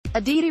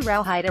Aditi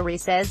Rao Hydari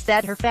says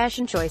that her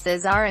fashion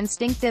choices are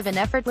instinctive and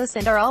effortless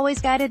and are always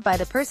guided by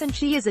the person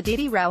she is.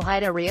 Aditi Rao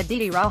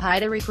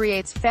Hydari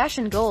creates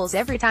fashion goals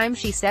every time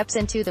she steps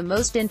into the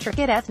most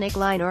intricate ethnic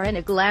line or in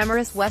a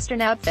glamorous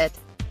Western outfit.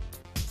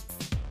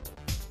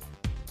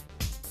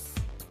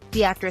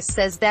 The actress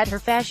says that her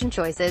fashion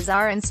choices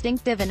are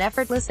instinctive and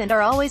effortless and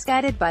are always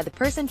guided by the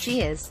person she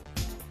is.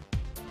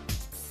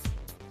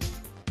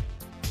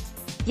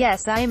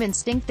 "Yes, I am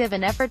instinctive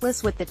and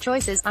effortless with the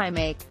choices I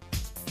make.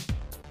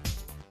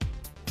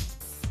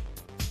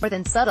 More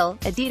than subtle,"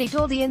 Aditi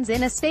told Ian's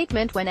in a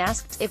statement when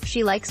asked if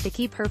she likes to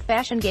keep her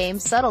fashion game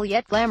subtle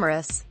yet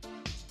glamorous.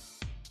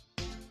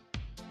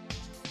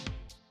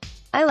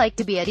 "I like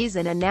to be at ease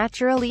and a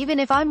natural even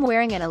if I'm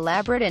wearing an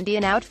elaborate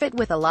Indian outfit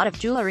with a lot of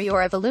jewelry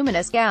or a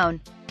voluminous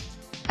gown.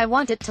 I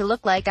want it to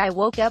look like I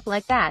woke up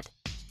like that.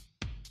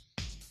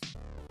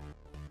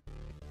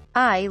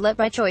 I let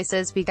my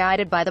choices be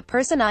guided by the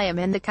person I am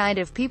and the kind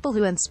of people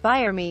who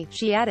inspire me,"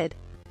 she added.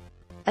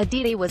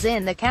 Aditi was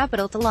in the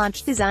capital to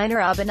launch designer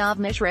Abhinav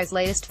Mishra's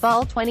latest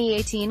Fall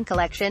 2018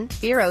 collection,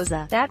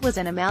 Firoza, that was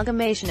an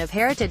amalgamation of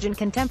heritage and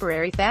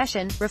contemporary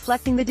fashion,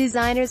 reflecting the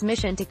designer's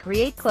mission to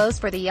create clothes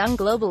for the young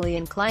globally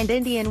inclined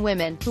Indian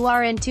women, who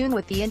are in tune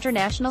with the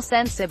international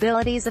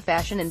sensibilities of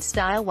fashion and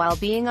style while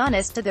being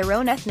honest to their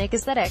own ethnic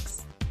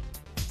aesthetics.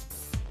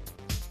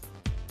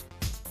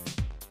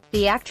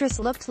 The actress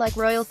looked like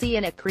royalty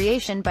in a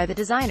creation by the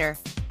designer.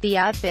 The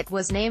outfit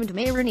was named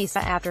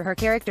Mehrunisa after her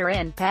character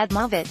in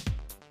Padmavat.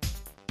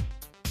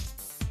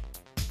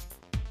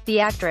 The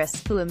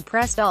actress, who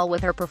impressed all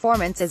with her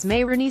performance as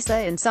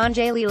Mehrunisa in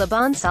Sanjay Leela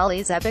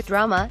Bhansali's epic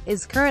drama,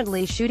 is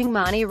currently shooting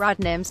Mani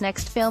Ratnam's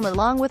next film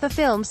along with a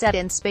film set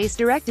in space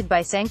directed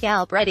by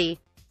Sankalp Reddy.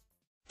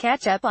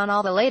 Catch up on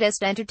all the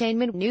latest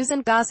entertainment news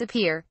and gossip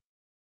here.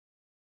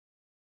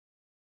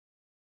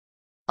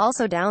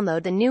 Also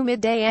download the new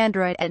Midday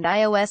Android and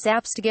iOS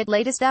apps to get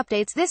latest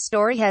updates. This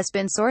story has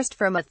been sourced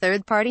from a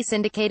third-party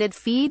syndicated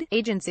feed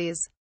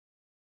agencies.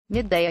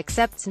 Midday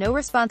accepts no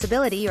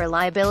responsibility or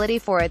liability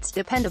for its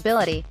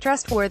dependability,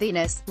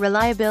 trustworthiness,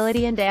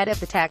 reliability and data of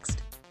the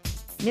text.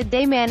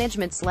 Midday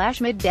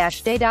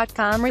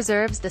Management/mid-day.com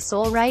reserves the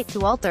sole right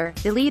to alter,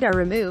 delete or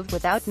remove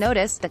without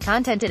notice the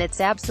content in its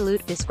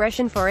absolute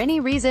discretion for any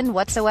reason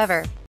whatsoever.